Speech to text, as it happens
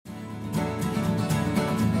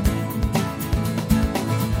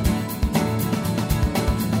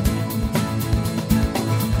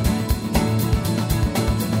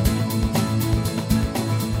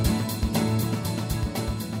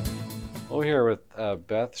here with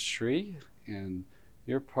Beth Shree, and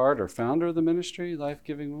you're part or founder of the ministry, Life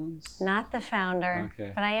Giving Wounds? Not the founder,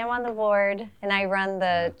 Okay. but I am on the board, and I run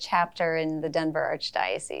the chapter in the Denver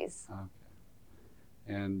Archdiocese. Okay.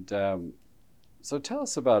 And so tell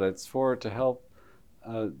us about it. It's to help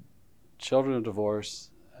children of divorce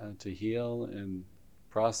to heal and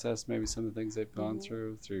process maybe some of the things they've gone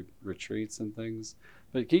through retreats and things.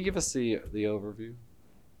 But can you give us the overview?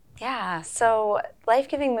 Yeah, so Life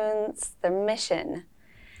Giving Wounds, the mission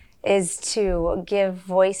is to give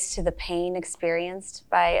voice to the pain experienced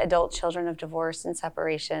by adult children of divorce and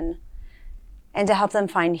separation, and to help them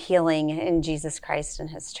find healing in Jesus Christ and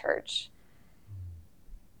his church.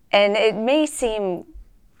 And it may seem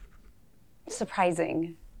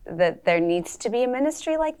surprising that there needs to be a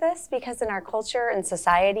ministry like this, because in our culture and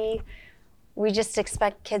society, we just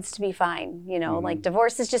expect kids to be fine, like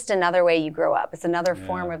divorce is just another way you grow up. It's another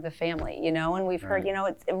form of the family, and we've heard,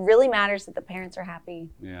 it really matters that the parents are happy.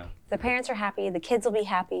 Yeah. If the parents are happy, the kids will be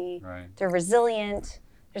happy. Right. They're resilient.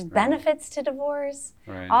 There's benefits to divorce.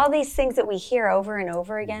 Right. All these things that we hear over and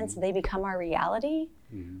over again, so they become our reality.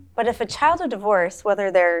 But if a child of divorce,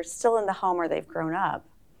 whether they're still in the home or they've grown up,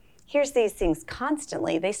 hears these things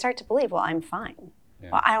constantly, they start to believe, well, I'm fine. Yeah.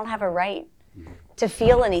 Well, I don't have a right to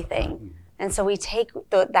feel anything. And so we take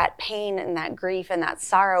that pain and that grief and that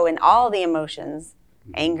sorrow and all the emotions,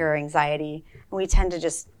 anger, anxiety, and we tend to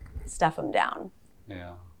just stuff them down.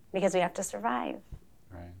 Yeah. Because we have to survive.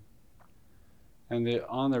 Right. And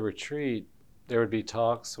on the retreat, there would be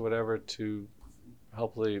talks or whatever to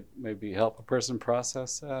hopefully maybe help a person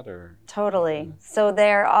process that, or? Totally. So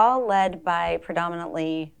they're all led by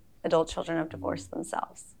predominantly adult children of divorce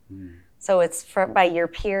themselves. So it's by your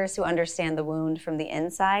peers who understand the wound from the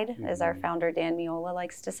inside, as our founder Dan Miola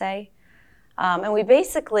likes to say. And we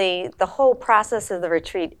basically, the whole process of the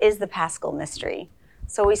retreat is the Paschal mystery.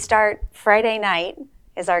 So we start Friday night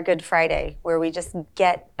is our Good Friday, where we just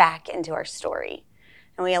get back into our story.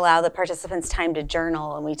 And we allow the participants time to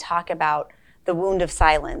journal, and we talk about the wound of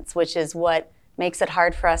silence, which is what makes it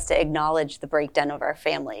hard for us to acknowledge the breakdown of our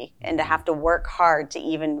family and to have to work hard to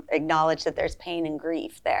even acknowledge that there's pain and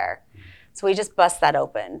grief there. So we just bust that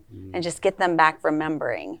open and just get them back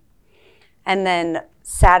remembering. And then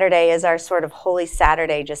Saturday is our sort of Holy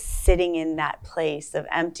Saturday, just sitting in that place of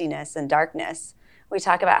emptiness and darkness. We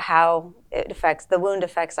talk about how the wound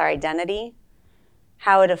affects our identity,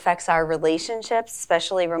 how it affects our relationships,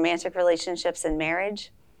 especially romantic relationships and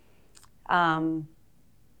marriage.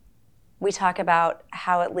 We talk about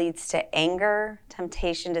how it leads to anger,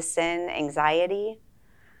 temptation to sin, anxiety.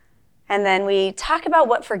 And then we talk about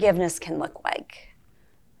what forgiveness can look like.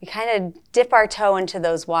 We kind of dip our toe into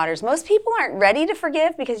those waters. Most people aren't ready to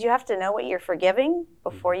forgive because you have to know what you're forgiving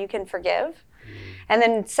before you can forgive. And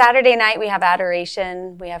then Saturday night we have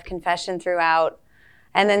adoration, we have confession throughout.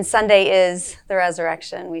 And then Sunday is the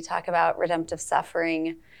resurrection. We talk about redemptive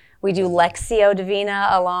suffering. We do Lectio Divina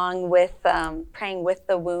along with praying with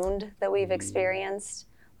the wound that we've experienced,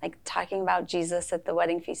 like talking about Jesus at the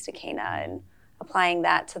wedding feast of Cana and applying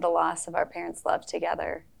that to the loss of our parents' love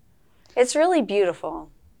together. It's really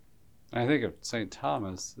beautiful. I think of St.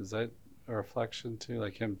 Thomas. Is that a reflection too,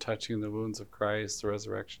 like him touching the wounds of Christ, the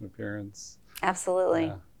resurrection appearance? Absolutely.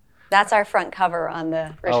 Yeah. That's our front cover on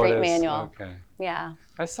the retreat manual. Okay. Yeah.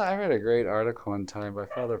 I read a great article one time by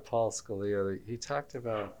Father Paul Scalia. He talked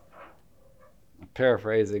about,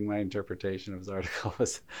 paraphrasing my interpretation of his article,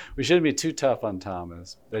 was we shouldn't be too tough on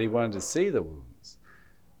Thomas, that he wanted to see the wounds.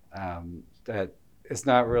 That it's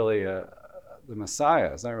not really the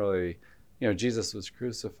Messiah. It's not really, Jesus was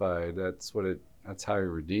crucified. That's how he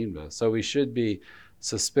redeemed us. So we should be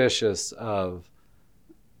suspicious of,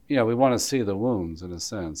 we want to see the wounds in a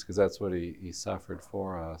sense, because that's what he suffered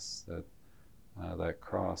for us, that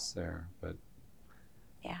cross there. But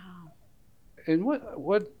yeah. And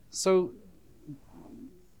so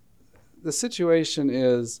the situation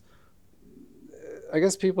is, I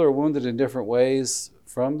guess people are wounded in different ways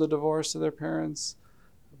from the divorce of their parents,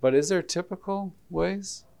 but is there typical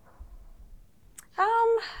ways?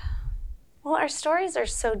 Well, our stories are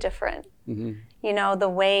so different. The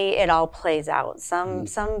way it all plays out. Some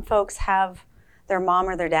folks have their mom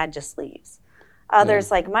or their dad just leaves.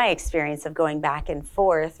 Others, like my experience of going back and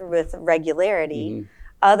forth with regularity.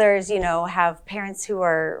 Others, have parents who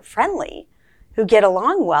are friendly, who get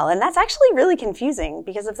along well. And that's actually really confusing,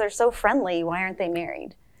 because if they're so friendly, why aren't they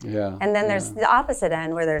married? Yeah. And then there's the opposite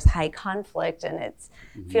end where there's high conflict and it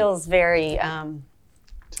feels very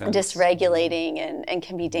dysregulating and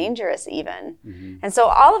can be dangerous even. And so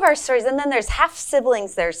all of our stories, and then there's half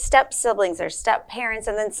siblings, there's step siblings, there's step parents,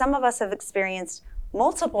 and then some of us have experienced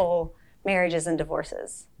multiple marriages and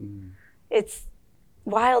divorces. it's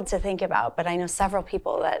wild to think about, but I know several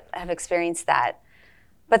people that have experienced that.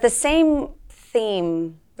 But the same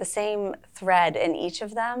theme, the same thread in each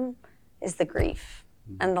of them is the grief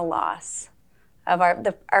and the loss of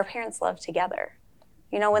our parents loved together.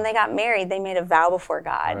 You know, when they got married, they made a vow before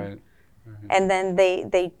God. Right. And then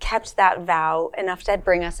they kept that vow enough to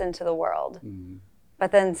bring us into the world.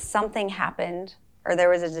 But then something happened, or there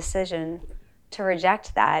was a decision to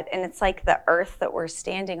reject that. And it's like the earth that we're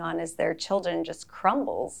standing on as their children just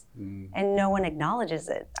crumbles and no one acknowledges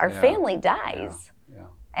it. Our family dies. Yeah.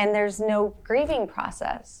 And there's no grieving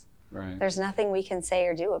process. Right. There's nothing we can say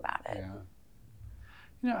or do about it. Yeah.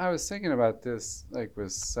 You know, I was thinking about this, like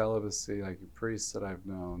with celibacy, like priests that I've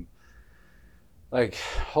known, like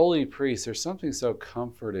holy priests. There's something so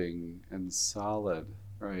comforting and solid,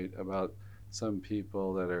 right, about some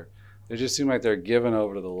people they just seem like they're given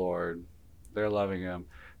over to the Lord. They're loving Him.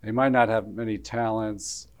 They might not have many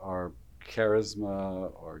talents or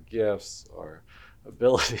charisma or gifts or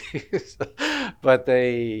abilities, but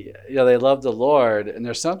they love the Lord, and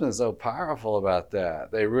there's something so powerful about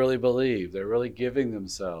that. They really believe. They're really giving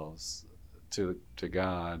themselves to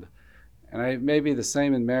God. And maybe the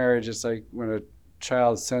same in marriage. It's like when a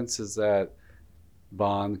child senses that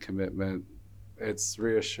bond commitment, it's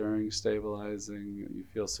reassuring, stabilizing. You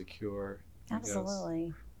feel secure.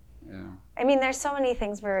 Absolutely. Yeah. I mean, there's so many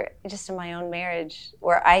things where, just in my own marriage,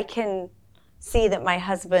 where I can see that my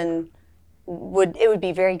husband it would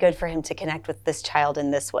be very good for him to connect with this child in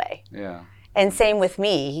this way. Yeah. And same with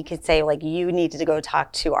me. He could say, like, you need to go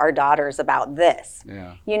talk to our daughters about this.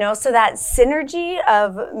 Yeah. You know, so that synergy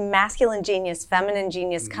of masculine genius, feminine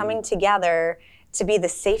genius coming together to be the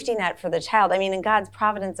safety net for the child. I mean, in God's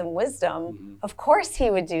providence and wisdom, of course He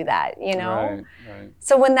would do that, you know? Right.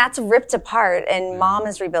 So when that's ripped apart and mom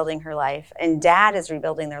is rebuilding her life and dad is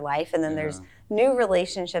rebuilding their life, and then there's new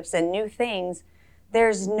relationships and new things,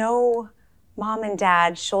 there's no mom and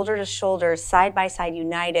dad shoulder to shoulder, side by side,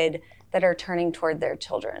 united, that are turning toward their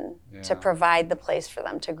children to provide the place for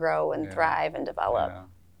them to grow and thrive and develop.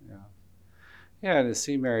 Yeah, and to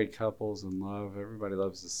see married couples in love, everybody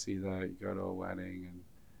loves to see that. You go to a wedding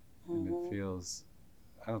and it feels,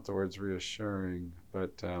 I don't know if the word's reassuring,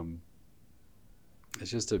 but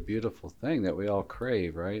it's just a beautiful thing that we all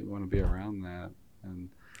crave, right? We want to be around that. And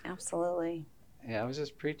absolutely. Yeah, I was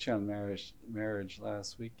just preaching on marriage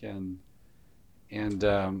last weekend,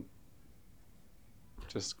 and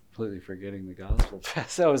just completely forgetting the gospel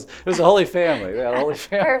passage. It was a holy family. Yeah, holy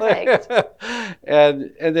family. Perfect.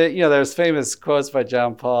 and then, there's famous quotes by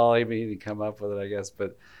John Paul. He didn't come up with it, I guess,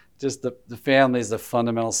 but just the family is the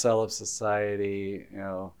fundamental cell of society.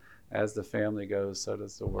 As the family goes, so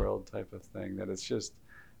does the world, type of thing. That it's just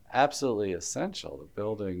absolutely essential to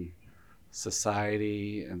building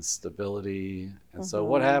society and stability. And so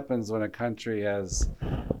what happens when a country has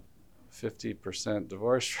 50%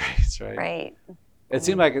 divorce rates, right? Right. It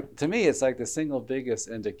seemed like, to me, it's like the single biggest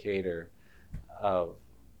indicator of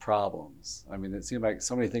problems. I mean, it seemed like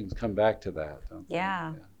so many things come back to that, don't they?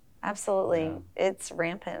 Yeah, absolutely. Yeah. It's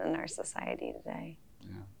rampant in our society today.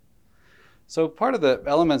 Yeah. So part of the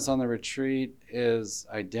elements on the retreat is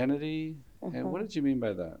identity. And what did you mean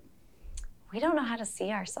by that? We don't know how to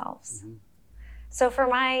see ourselves. So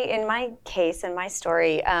in my case, in my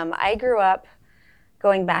story, I grew up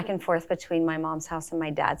going back and forth between my mom's house and my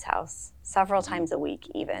dad's house several times a week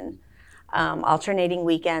even, alternating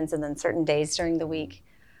weekends and then certain days during the week.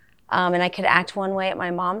 And I could act one way at my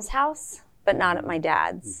mom's house, but not at my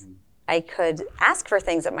dad's. I could ask for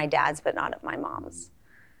things at my dad's, but not at my mom's.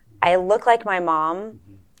 I look like my mom,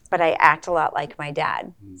 but I act a lot like my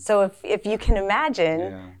dad. So if you can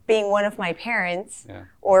imagine being one of my parents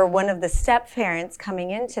or one of the step-parents coming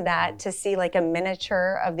into that to see like a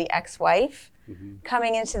miniature of the ex-wife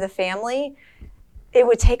coming into the family, it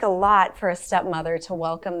would take a lot for a stepmother to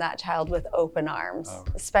welcome that child with open arms,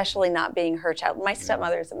 especially not being her child. My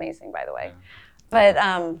stepmother is amazing, by the way. But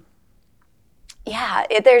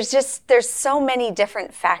there's so many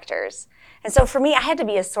different factors. And so for me, I had to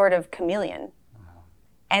be a sort of chameleon.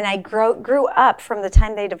 And I grew up from the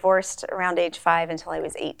time they divorced around age 5 until I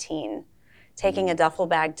was 18, taking a duffel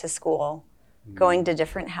bag to school, going to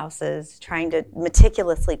different houses, trying to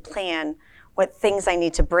meticulously plan what things I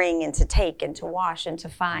need to bring and to take and to wash and to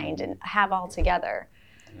find and have all together.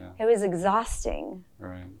 It was exhausting.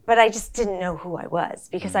 Right. But I just didn't know who I was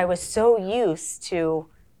because I was so used to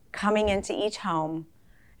coming into each home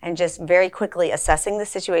and just very quickly assessing the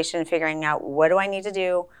situation and figuring out, what do I need to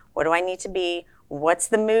do? What do I need to be? What's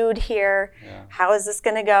the mood here? How is this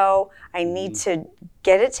going to go? I need to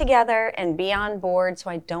get it together and be on board so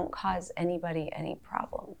I don't cause anybody any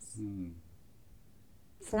problems.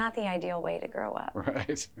 It's not the ideal way to grow up.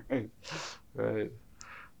 Right.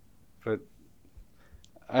 But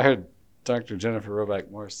I heard Dr. Jennifer Roback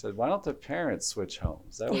Morse said, "Why don't the parents switch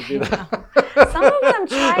homes? That would be the." Some of them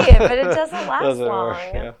try it, but it doesn't last long.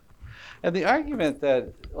 Yeah. And the argument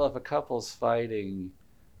that, well, if a couple's fighting,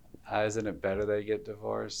 isn't it better they get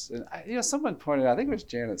divorced? And someone pointed out, I think it was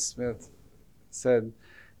Janet Smith, said,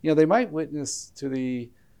 they might witness to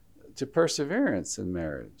perseverance in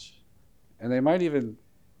marriage, and they might even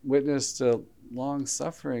witness to long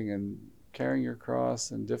suffering and carrying your cross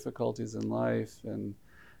and difficulties in life. And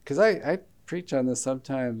because I preach on this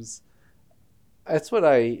sometimes, that's what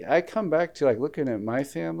I come back to, like looking at my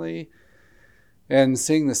family and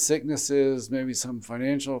seeing the sicknesses, maybe some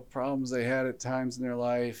financial problems they had at times in their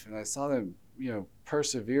life, and I saw them,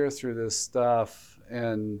 persevere through this stuff.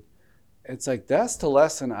 And it's like, that's the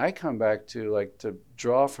lesson I come back to, like to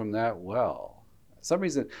draw from that well. For some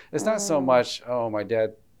reason, it's not so much, oh, my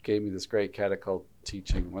dad gave me this great catechol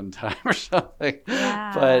teaching one time or something,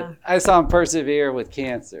 but I saw him persevere with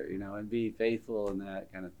cancer, and be faithful in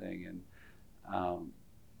that kind of thing. And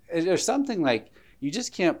there's something like, you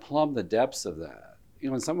just can't plumb the depths of that.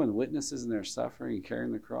 When someone witnesses in their suffering and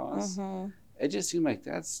carrying the cross, it just seems like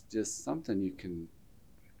that's just something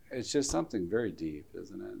it's just something very deep,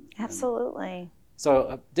 isn't it? Absolutely. And so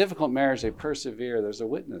a difficult marriage, they persevere, there's a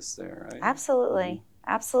witness there, right? Absolutely.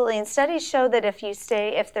 Absolutely. And studies show that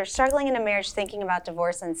if they're struggling in a marriage thinking about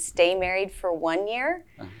divorce and stay married for 1 year,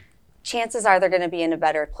 chances are they're going to be in a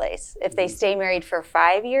better place. If they stay married for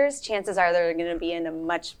 5 years, chances are they're going to be in a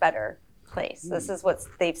much better place. This is what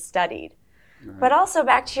they've studied. Right. But also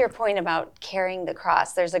back to your point about carrying the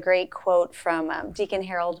cross, there's a great quote from Deacon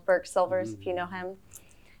Harold Burke-Silvers, if you know him.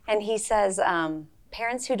 And he says,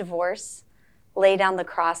 parents who divorce lay down the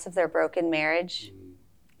cross of their broken marriage,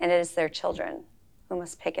 and it is their children who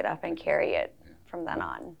must pick it up and carry it from then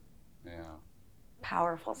on. Yeah.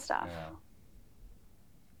 Powerful stuff.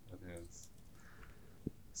 Yeah, it is.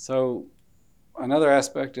 So another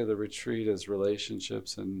aspect of the retreat is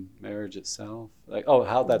relationships and marriage itself. Like,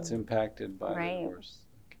 how that's impacted by the divorce.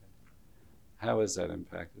 Okay. How is that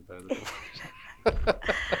impacted by the divorce?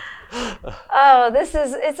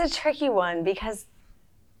 It's a tricky one, because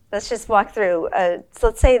let's just walk through. So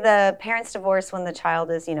let's say the parents divorce when the child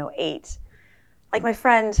is, 8. Like my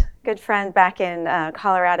good friend back in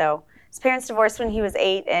Colorado, his parents divorced when he was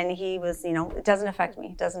 8, and he was, it doesn't affect me.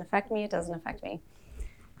 It doesn't affect me. It doesn't affect me.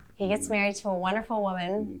 He gets married to a wonderful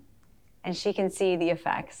woman, and she can see the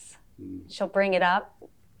effects. She'll bring it up,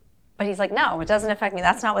 but he's like, no, it doesn't affect me.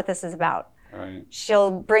 That's not what this is about. Right.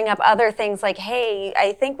 She'll bring up other things like, hey,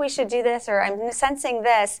 I think we should do this, or I'm sensing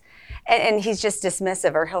this, and he's just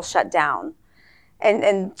dismissive, or he'll shut down.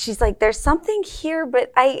 And she's like, there's something here,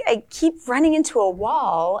 but I keep running into a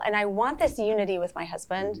wall, and I want this unity with my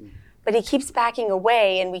husband, but he keeps backing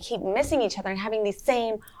away, and we keep missing each other and having the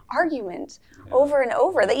same argument over and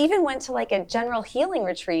over. They even went to like a general healing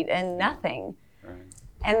retreat and nothing. Right.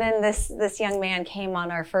 And then this young man came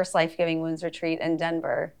on our first Life Giving Wounds retreat in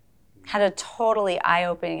Denver, had a totally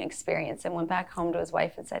eye-opening experience, and went back home to his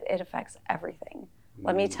wife and said, it affects everything.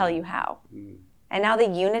 Let me tell you how. And now the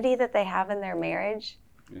unity that they have in their marriage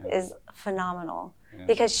is phenomenal,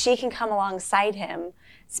 because she can come alongside him,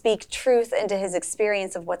 speak truth into his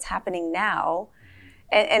experience of what's happening now,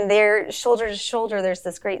 and they're shoulder to shoulder. There's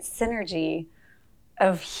this great synergy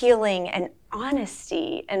of healing and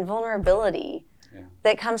honesty and vulnerability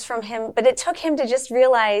that comes from him. But it took him to just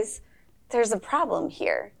realize there's a problem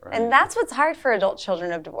here. Right. And that's what's hard for adult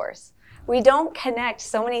children of divorce. We don't connect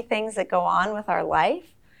so many things that go on with our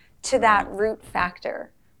life to that root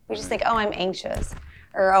factor. We just think, I'm anxious,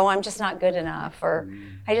 or I'm just not good enough, or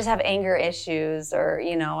I just have anger issues, or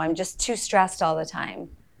I'm just too stressed all the time.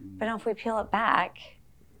 But if we peel it back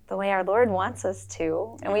the way our Lord wants us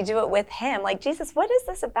to, and we do it with him, like, Jesus, what is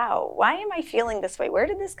this about? Why am I feeling this way? Where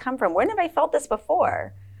did this come from? When have I felt this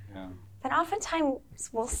before? Then oftentimes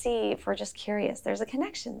we'll see, if we're just curious, there's a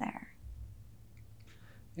connection there.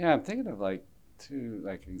 Yeah, I'm thinking of like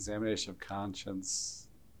examination of conscience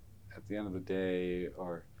at the end of the day,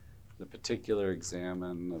 or the particular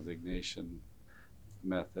examine of the Ignatian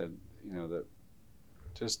method, that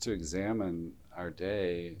just to examine our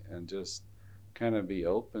day and just kind of be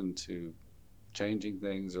open to changing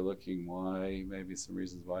things, or looking why, maybe some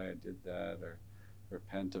reasons why I did that, or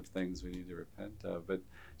repent of things we need to repent of. But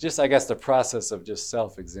just, I guess, the process of just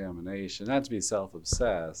self-examination, not to be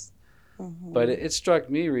self-obsessed. But it struck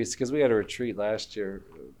me, Reese, because we had a retreat last year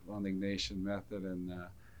on the Ignatian method, and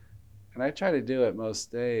I try to do it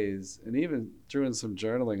most days, and even threw in some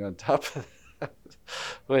journaling on top of that,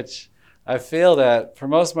 which I failed at for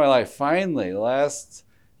most of my life. Finally, the last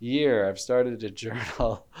year, I've started to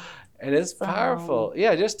journal, and it's So, powerful.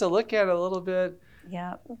 Yeah, just to look at it a little bit,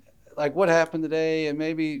 yeah. like what happened today, and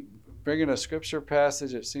maybe bring in a scripture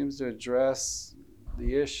passage that seems to address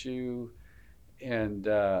the issue. And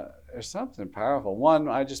there's something powerful. One,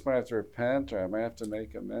 I just might have to repent, or I might have to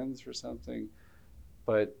make amends for something.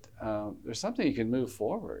 But there's something you can move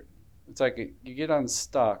forward. It's like you get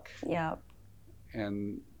unstuck, Yeah.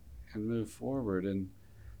 and move forward.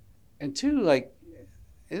 And two, like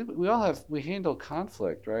we handle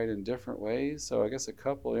conflict, right, in different ways. So I guess a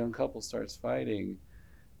young couple starts fighting,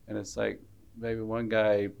 and it's like maybe one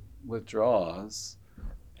guy withdraws,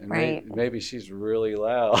 and Right. maybe she's really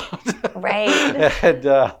loud. Right. And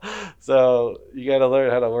so you got to learn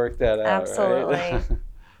how to work that out, Absolutely. right?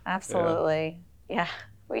 Absolutely. Yeah.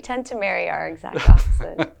 We tend to marry our exact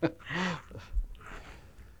opposite.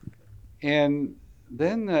 And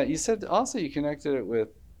then you said also you connected it with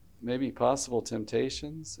maybe possible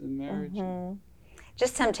temptations in marriage. Mm-hmm.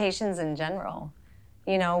 Just temptations in general.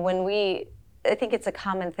 I think it's a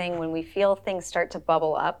common thing when we feel things start to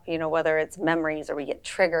bubble up, whether it's memories or we get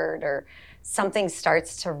triggered or something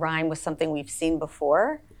starts to rhyme with something we've seen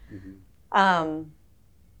before. Mm-hmm.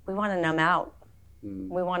 We want to numb out.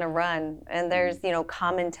 Mm-hmm. We want to run. And there's,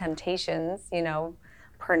 common temptations,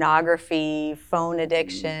 pornography, phone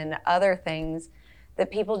addiction, other things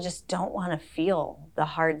that people just don't want to feel the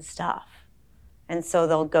hard stuff. And so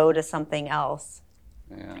they'll go to something else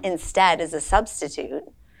instead as a substitute,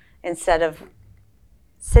 instead of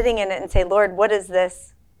sitting in it and say, Lord, what is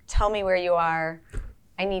this? Tell me where you are.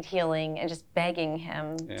 I need healing, and just begging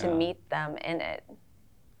him to meet them in it.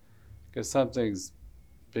 Because something's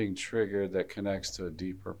being triggered that connects to a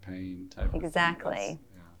deeper pain type exactly. of thing.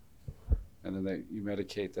 And then you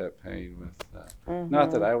medicate that pain with, not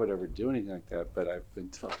that I would ever do anything like that, but I've been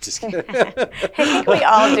told, just kidding. I think we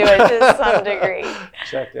all do it to some degree.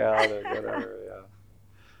 Check out or whatever,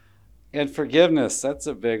 And forgiveness, that's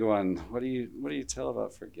a big one. What do you tell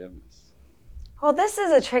about forgiveness? Well, this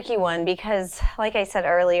is a tricky one because, like I said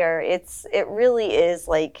earlier, it really is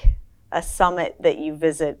like a summit that you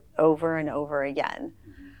visit over and over again.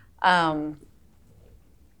 Mm-hmm.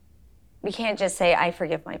 We can't just say, I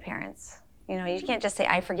forgive my parents. You can't just say,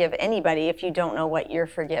 I forgive anybody if you don't know what you're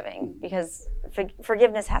forgiving, because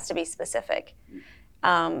forgiveness has to be specific.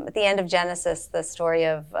 At the end of Genesis, the story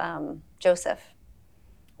of Joseph,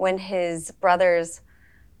 when his brothers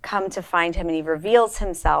come to find him and he reveals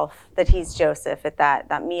himself that he's Joseph at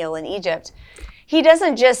that meal in Egypt, he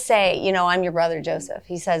doesn't just say, I'm your brother Joseph.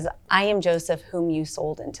 He says, I am Joseph whom you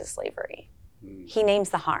sold into slavery. He names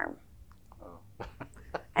the harm.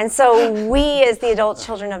 And so we, as the adult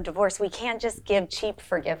children of divorce, we can't just give cheap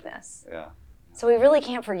forgiveness. Yeah. So we really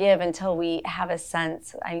can't forgive until we have a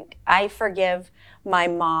sense. I forgive my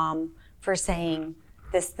mom for saying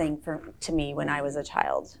this thing to me when I was a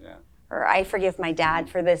child. Yeah. Or I forgive my dad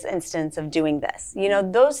for this instance of doing this.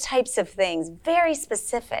 Those types of things, very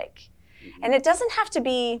specific. And it doesn't have to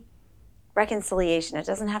be reconciliation. It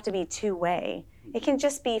doesn't have to be two-way. It can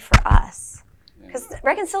just be for us. Because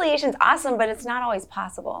reconciliation's awesome, but it's not always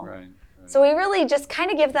possible. Right. So we really just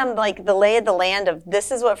kind of give them like the lay of the land of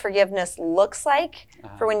this is what forgiveness looks like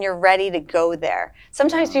for when you're ready to go there.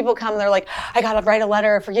 Sometimes people come and they're like, I got to write a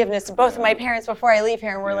letter of forgiveness to both of my parents before I leave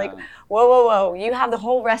here. And we're like, whoa. You have the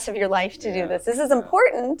whole rest of your life to do this. This is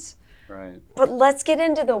important. Right. But let's get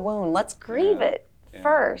into the wound. Let's grieve it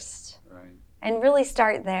first. Right. And really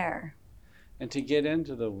start there. And to get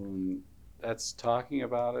into the wound, that's talking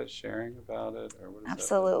about it, sharing about it, or what is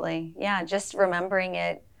Absolutely. Yeah, just remembering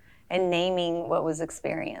it and naming what was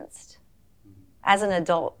experienced. Mm-hmm. As an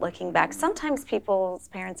adult, looking back, sometimes people's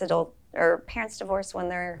parents divorce when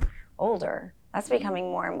they're older. That's becoming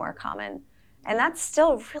more and more common. And that's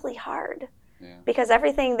still really hard. Yeah. Because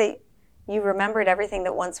everything that you remembered, everything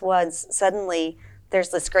that once was, suddenly there's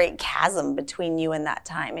this great chasm between you and that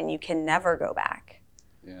time, and you can never go back.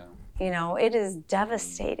 Yeah. It is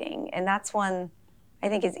devastating. And that's one I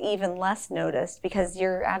think is even less noticed because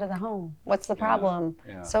you're out of the home. What's the problem?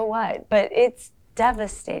 Yeah. So what? But it's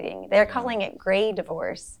devastating. They're calling it gray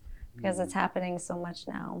divorce because it's happening so much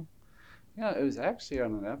now. Yeah, it was actually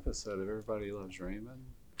on an episode of Everybody Loves Raymond.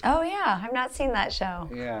 Oh, yeah. I've not seen that show.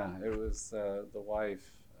 Yeah, it was the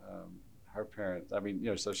wife, her parents.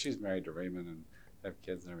 So she's married to Raymond and have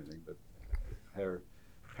kids and everything, but her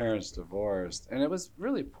parents divorced, and it was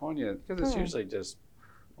really poignant because it's usually just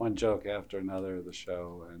one joke after another of the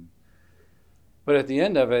show, but at the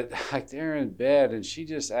end of it, like they're in bed, and she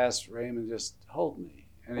just asked Raymond, "Just hold me,"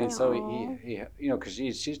 and so he because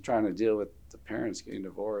she's trying to deal with the parents getting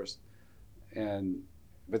divorced,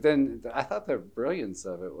 but then I thought the brilliance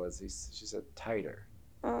of it was she said tighter,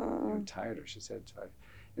 Tighter. She said tighter.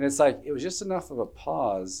 And it's like, it was just enough of a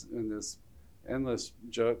pause in this endless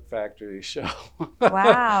joke factory show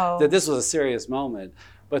Wow. that this was a serious moment.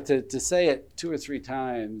 But to say it 2 or 3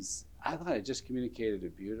 times, I thought it just communicated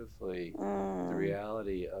it beautifully, the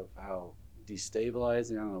reality of how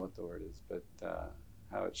destabilizing, I don't know what the word is, but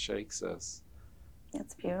how it shakes us.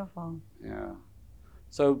 It's beautiful. Yeah.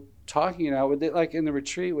 So talking it out, would it, like in the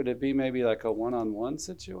retreat, would it be maybe like a one-on-one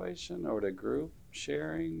situation, or would a group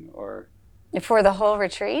sharing, or? For the whole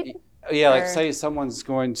retreat? Yeah, like say someone's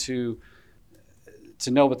going to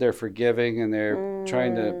know what they're forgiving, and they're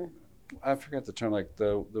trying to, I forget the term, like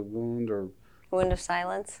the wound or wound of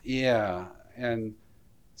silence. Yeah, and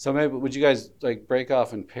so maybe would you guys like break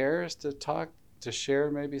off in pairs to talk, to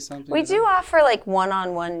share maybe something? We do offer like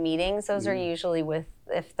one-on-one meetings. Those are usually with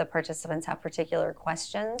if the participants have particular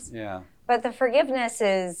questions. Yeah. But the forgiveness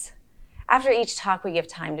is, after each talk, we give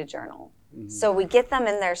time to journal. So we get them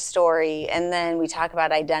in their story, and then we talk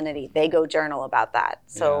about identity. They go journal about that.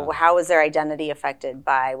 So how was their identity affected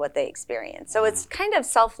by what they experienced? So it's kind of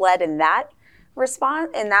self-led in that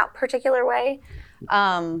response, in that particular way.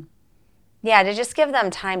 To just give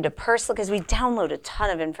them time to personally, because we download a ton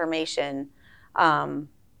of information.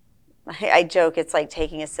 I joke it's like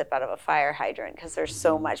taking a sip out of a fire hydrant, because there's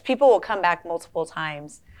so much. People will come back multiple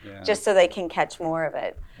times just so they can catch more of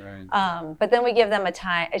it. Right. But then we give them a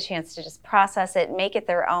chance to just process it, make it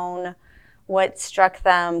their own, what struck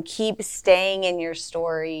them, keep staying in your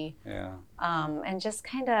story. Yeah. And just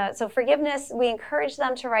kind of, so forgiveness, we encourage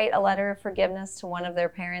them to write a letter of forgiveness to one of their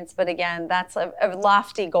parents. But again, that's a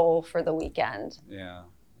lofty goal for the weekend. Yeah.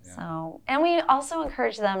 So, and we also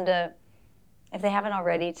encourage them to, if they haven't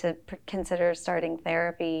already, to consider starting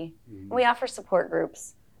therapy. We offer support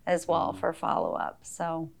groups as well for follow-up.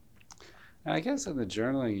 So, I guess in the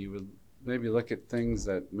journaling, you would maybe look at things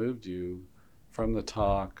that moved you from the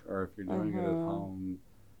talk, or if you're doing it at home,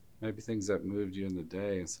 maybe things that moved you in the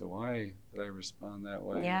day, and so why did I respond that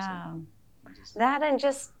way? Yeah, that, and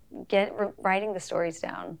just writing the stories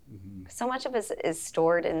down. So much of it is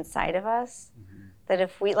stored inside of us. That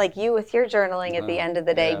if we, like you with your journaling at the end of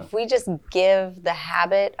the day, if we just give the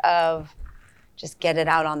habit of just get it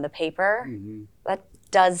out on the paper, that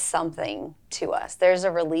does something to us. There's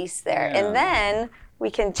a release there. And then we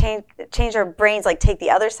can change our brains, like take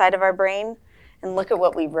the other side of our brain and look at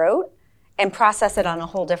what we wrote and process it on a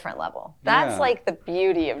whole different level. That's like the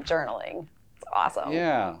beauty of journaling. It's awesome.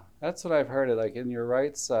 Yeah, that's what I've heard. Like in your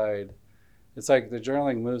right side, it's like the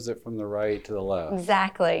journaling moves it from the right to the left.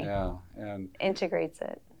 Exactly. Yeah, and integrates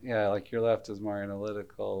it. Yeah, like your left is more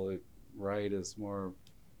analytical, the right is more,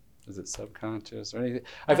 is it subconscious or anything?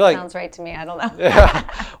 I feel like sounds right to me. I don't know.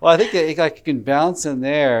 Well, I think like you can bounce in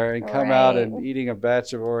there and come out and eating a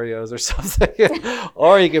batch of Oreos or something,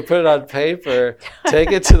 or you can put it on paper,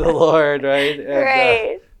 take it to the Lord, right?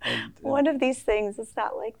 And, and one of these things is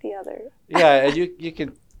not like the other. Yeah, and you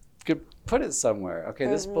could put it somewhere. Okay,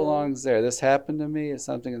 this belongs there. This happened to me. It's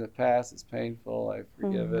something in the past. It's painful. I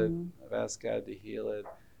forgive it. I've asked God to heal it.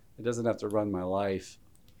 It doesn't have to run my life,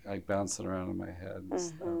 like bouncing around in my head and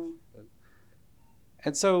stuff.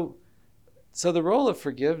 And so the role of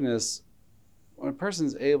forgiveness, when a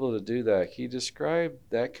person's able to do that, can you describe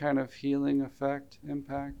that kind of healing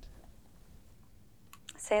impact?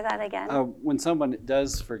 Say that again. When someone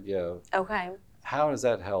does forgive, how does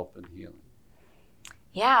that help in healing?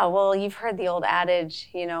 Yeah, well, you've heard the old adage,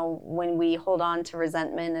 when we hold on to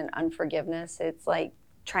resentment and unforgiveness, it's like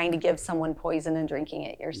trying to give someone poison and drinking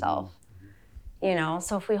it yourself.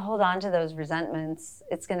 So if we hold on to those resentments,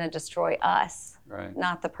 it's going to destroy us,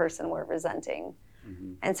 not the person we're resenting.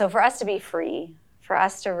 And so for us to be free, for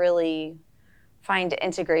us to really find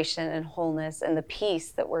integration and wholeness and the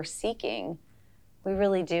peace that we're seeking, we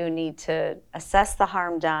really do need to assess the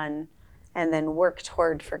harm done and then work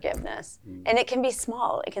toward forgiveness. And it can be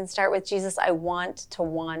small. It can start with, Jesus, I want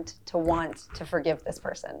to forgive this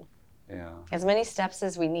person. Yeah. As many steps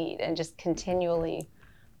as we need, and just continually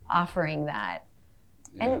offering that.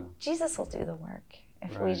 And Jesus will do the work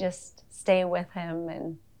if we just stay with him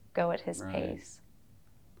and go at his pace.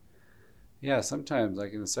 Yeah, sometimes,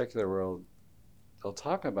 like in the secular world, they'll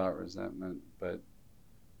talk about resentment, but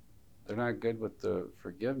they're not good with the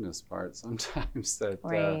forgiveness part sometimes.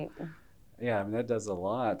 Yeah, I mean, that does a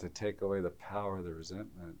lot to take away the power of the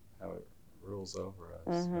resentment, how it rules over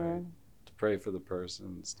us, right? To pray for the person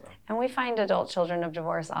and stuff. And we find adult children of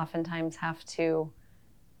divorce oftentimes have to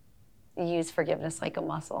use forgiveness like a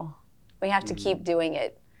muscle. We have to keep doing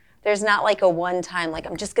it. There's not like a one time, like,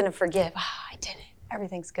 I'm just going to forgive. I did it.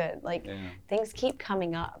 Everything's good. Like, things keep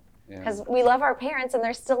coming up. Because we love our parents and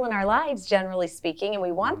they're still in our lives, generally speaking, and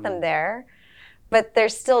we want them there. but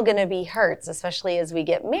there's still going to be hurts, especially as we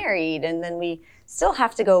get married, and then we still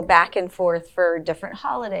have to go back and forth for different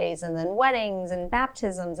holidays and then weddings and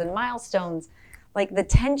baptisms and milestones. Like the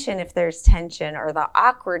tension, if there's tension, or the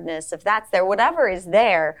awkwardness, if that's there, whatever is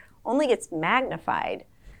there only gets magnified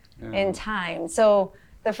in time. So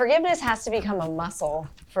the forgiveness has to become a muscle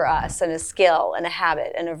for us, and a skill and a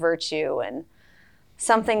habit and a virtue, and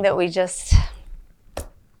something that we just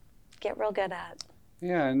get real good at.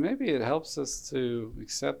 Yeah, and maybe it helps us to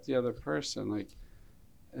accept the other person. Like,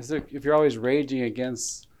 if you're always raging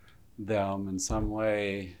against them in some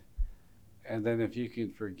way, and then if you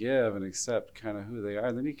can forgive and accept kind of who they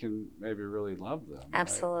are, then you can maybe really love them.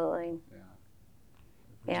 Absolutely. Right?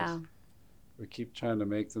 Yeah. We keep trying to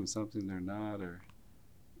make them something they're not, or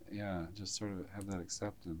just sort of have that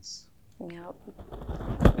acceptance. Yep.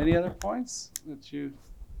 Any other points that you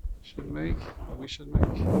should make, or we should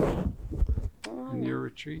make in your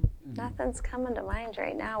retreat? Nothing's coming to mind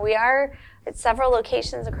right now. We are at several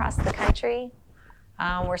locations across the country.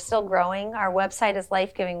 We're still growing. Our website is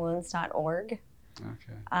lifegivingwounds.org.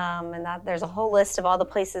 Okay. And that there's a whole list of all the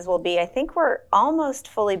places we'll be. I think we're almost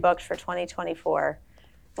fully booked for 2024.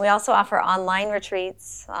 We also offer online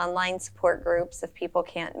retreats, online support groups if people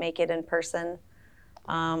can't make it in person.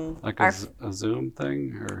 Like a Zoom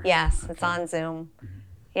thing? Or? Yes, it's on Zoom. Mm-hmm.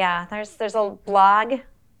 Yeah, there's a blog.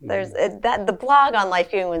 The blog on Life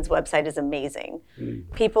Giving Wounds website is amazing.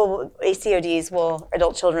 People, ACODs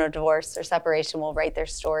adult children of divorce or separation, will write their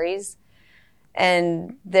stories,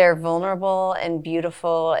 and they're vulnerable and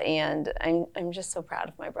beautiful. And I'm just so proud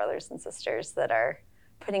of my brothers and sisters that are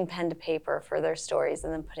putting pen to paper for their stories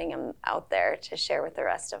and then putting them out there to share with the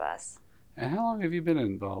rest of us. And how long have you been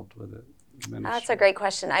involved with it? That's a great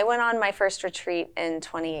question. I went on my first retreat in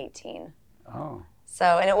 2018. Oh.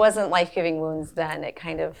 So, and it wasn't Life Giving Wounds then. It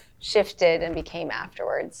kind of shifted and became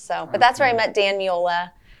afterwards. So, but that's where I met Dan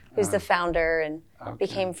Miola, who's the founder, and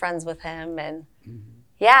became friends with him. And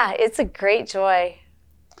yeah, it's a great joy.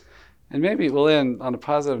 And maybe we'll end on a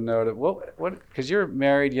positive note of what, because you're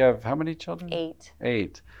married, you have how many children? 8.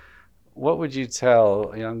 8. What would you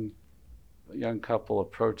tell a young couple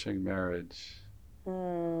approaching marriage?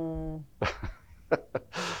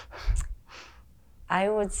 I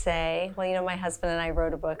would say, well, my husband and I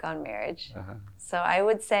wrote a book on marriage. So I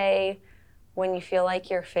wowould say, when you feel like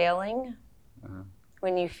you're failing,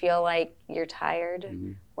 when you feel like you're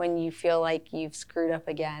tired, when you feel like you've screwed up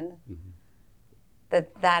again,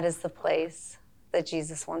 that is the place that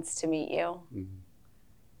Jesus wants to meet you.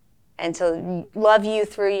 And to love you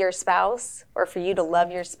through your spouse, or for you to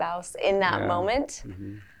love your spouse in that moment,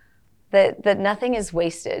 that nothing is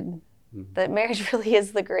wasted. That marriage really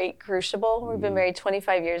is the great crucible. We've been married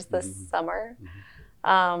 25 years this summer.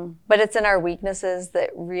 But it's in our weaknesses that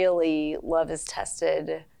really love is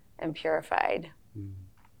tested and purified.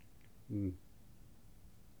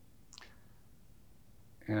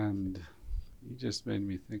 And you just made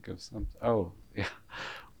me think of something. Oh, yeah.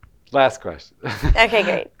 Last question. Okay,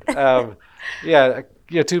 great.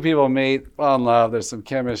 Two people meet, fall in love. There's some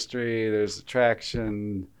chemistry. There's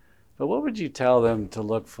attraction. But what would you tell them to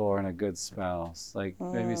look for in a good spouse? Like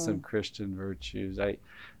maybe some Christian virtues.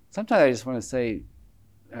 Sometimes I just want to say,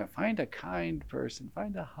 find a kind person,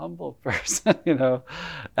 find a humble person.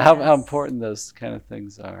 How important those kind of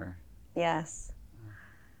things are. Yes.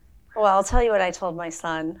 Well, I'll tell you what I told my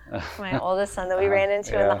son, my oldest son that we ran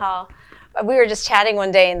into in the hall. We were just chatting one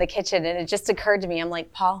day in the kitchen, and it just occurred to me. I'm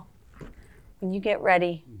like, Paul, when you get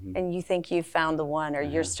ready and you think you've found the one, or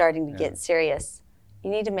you're starting to get serious, you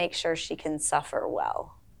need to make sure she can suffer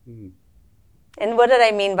well. And what did I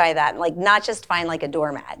mean by that? Like, not just find like a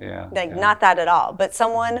doormat. Not that at all. But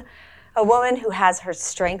a woman who has her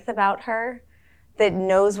strength about her, that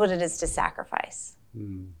knows what it is to sacrifice.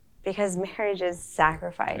 Because marriage is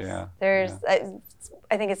sacrifice.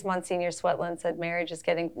 I think it's Monsignor Swetland said, marriage is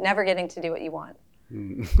never getting to do what you want.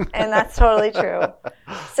 And that's totally true.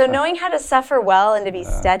 So knowing how to suffer well and to be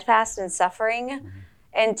steadfast in suffering,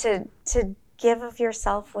 and to give of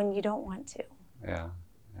yourself when you don't want to.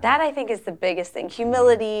 That, I think, is the biggest thing.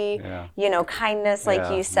 Humility, kindness,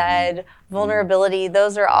 like you said, vulnerability,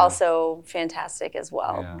 those are also fantastic as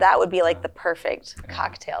well. That would be like the perfect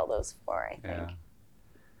cocktail, those 4, I think.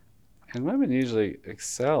 And women usually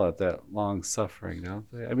excel at that long suffering, don't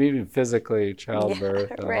they? I mean, even physically,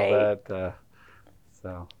 childbirth and all that.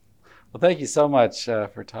 Well, thank you so much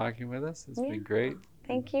for talking with us. It's been great.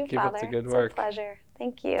 Thank you, Keep Father. up the good It's work. a pleasure.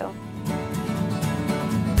 Thank you.